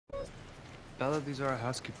Bella, these are our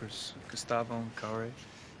housekeepers, Gustavo and Kare.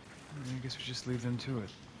 I guess we just leave them to it.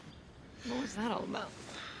 What was that all about?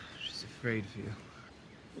 She's afraid for you.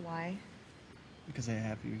 Why? Because I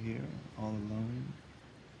have you here, all alone.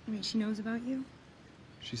 I mean, she knows about you?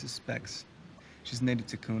 She suspects. She's native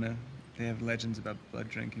to Kuna. They have legends about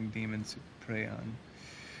blood-drinking demons who prey on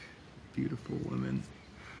beautiful women.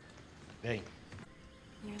 Hey.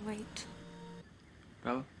 You're late.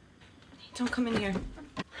 Bella? Don't come in here.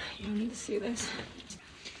 You don't need to see this.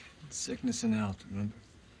 It's sickness and health, remember?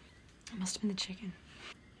 It must have been the chicken.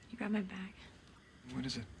 You grabbed my bag. What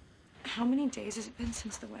is it? How many days has it been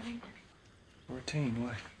since the wedding? 14,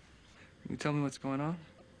 what? Can you tell me what's going on?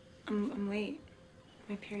 I'm late.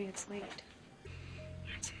 My period's late.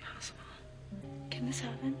 It's impossible. Can this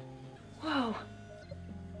happen? Whoa.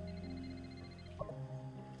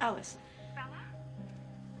 Alice. Bella?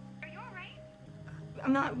 Are you all right?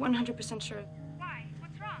 I'm not 100% sure. Why?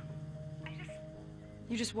 What's wrong?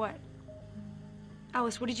 You just what?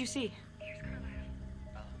 Alice, what did you see? Here's Carlisle.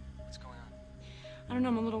 Bella, what's going on? I don't know,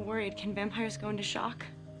 I'm a little worried. Can vampires go into shock?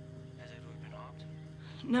 Has Edward been harmed?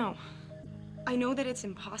 No. I know that it's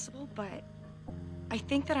impossible, but I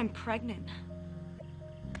think that I'm pregnant.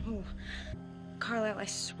 Oh, Carlisle, I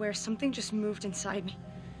swear something just moved inside me.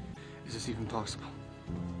 Is this even possible?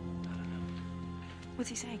 I don't know. What's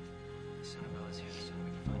he saying? The sooner Bella's here, the sooner we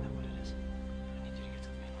can find out what it is. I need you to get to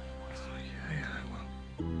the main line at once. Yeah, I will.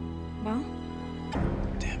 Well?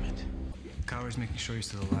 Damn it. Kawa's making sure you're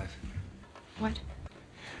still alive. What?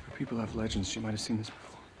 People have legends. She might have seen this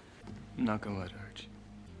before. I'm not gonna let her hurt you.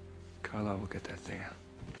 Carlisle will get that thing out.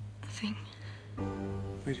 Thing?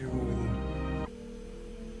 Wait here while we load.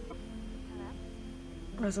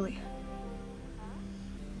 Rosalie.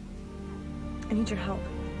 I need your help.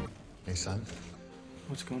 Hey, son.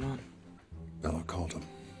 What's going on? Bella called him.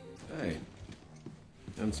 Hey,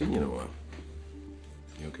 haven't seen you in a while.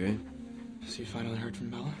 You okay? So you finally heard from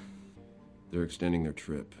Bella? They're extending their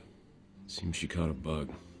trip. Seems she caught a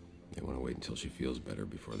bug. They want to wait until she feels better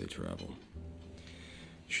before they travel.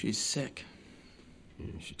 She's sick.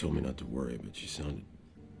 Yeah, she told me not to worry, but she sounded,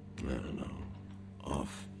 I don't know,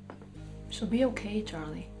 off. She'll be okay,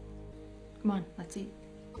 Charlie. Come on, let's eat.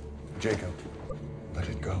 Jacob, let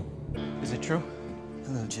it go. Is it true?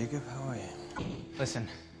 Hello, Jacob. How are you? Listen,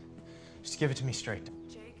 just give it to me straight.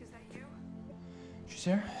 Jake, is that you? She's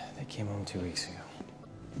here? They came home 2 weeks ago.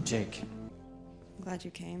 Jake, I'm glad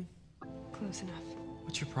you came. Close enough.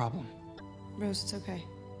 what's your problem? Rose, it's okay.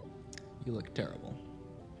 You look terrible.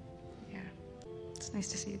 Yeah. It's nice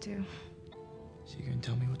to see you too. So you gonna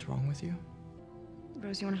tell me what's wrong with you?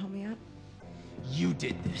 Rose, you want to help me out? You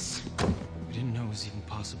did this. We didn't know it was even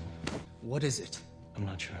possible. What is it? I'm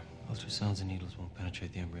not sure. Ultrasounds and needles won't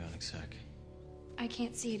penetrate the embryonic sac. I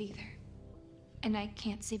can't see it either. And I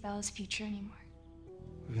can't see Bella's future anymore.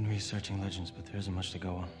 We've been researching legends, but there isn't much to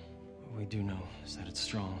go on. What we do know is that it's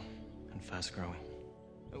strong and fast-growing.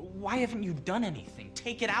 Why haven't you done anything?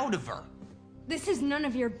 Take it out of her. This is none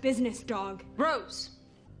of your business, dog. Rose!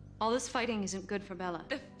 All this fighting isn't good for Bella.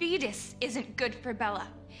 The fetus isn't good for Bella.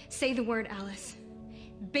 Say the word, Alice.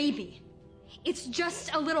 Baby. It's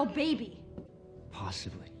just a little baby.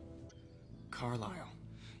 Possibly. Carlisle,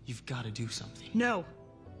 you've got to do something. No.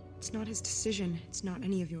 It's not his decision. It's not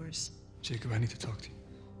any of yours. Jacob, I need to talk to you.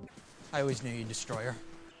 I always knew you'd destroy her.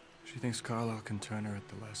 She thinks Carlisle can turn her at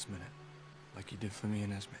the last minute, like he did for me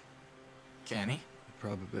and Esme. Can he? The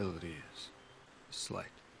probability is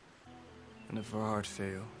slight. And if her heart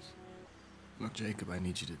fails, look, Jacob, I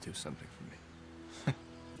need you to do something for me.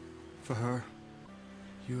 For her,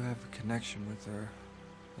 you have a connection with her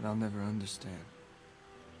that I'll never understand.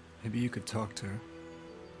 Maybe you could talk to her,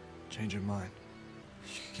 change her mind.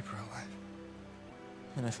 You could keep her alive.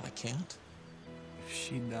 And if I can't? If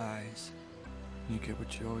she dies, you get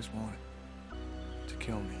what you always wanted. To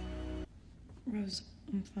kill me. Rose,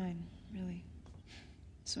 I'm fine, really.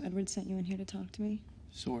 So Edward sent you in here to talk to me?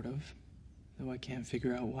 Sort of. Though I can't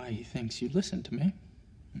figure out why he thinks you'd listen to me.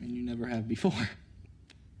 I mean, you never have before.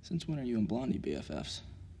 Since when are you and Blondie BFFs?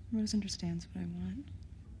 Rose understands what I want.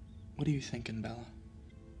 What are you thinking, Bella?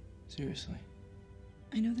 Seriously.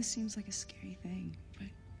 I know this seems like a scary thing, but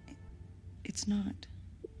it's not.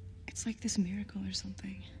 It's like this miracle or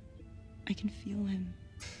something. I can feel him.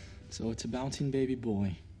 So it's a bouncing baby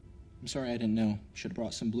boy. I'm sorry I didn't know. Should have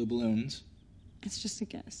brought some blue balloons. It's just a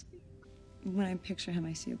guess. When I picture him,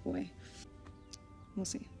 I see a boy. We'll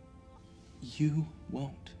see. You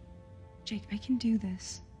won't. Jake, I can do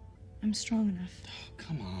this. I'm strong enough. Oh,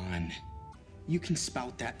 come on. You can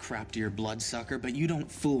spout that crap to your bloodsucker, but you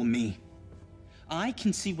don't fool me. I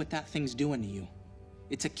can see what that thing's doing to you.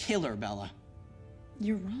 It's a killer, Bella.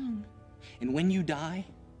 You're wrong. And when you die,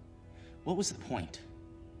 what was the point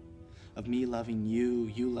of me loving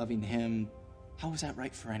you, you loving him? How was that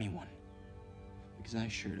right for anyone? Because I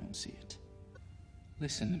sure don't see it.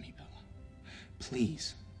 Listen to me, Bella.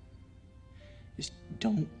 Please. Just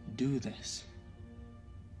don't do this.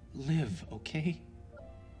 Live, okay?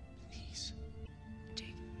 Please.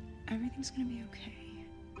 Jacob, everything's gonna be okay.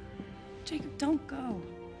 Jacob, don't go.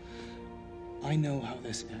 I know how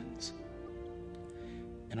this ends.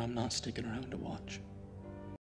 And I'm not sticking around to watch.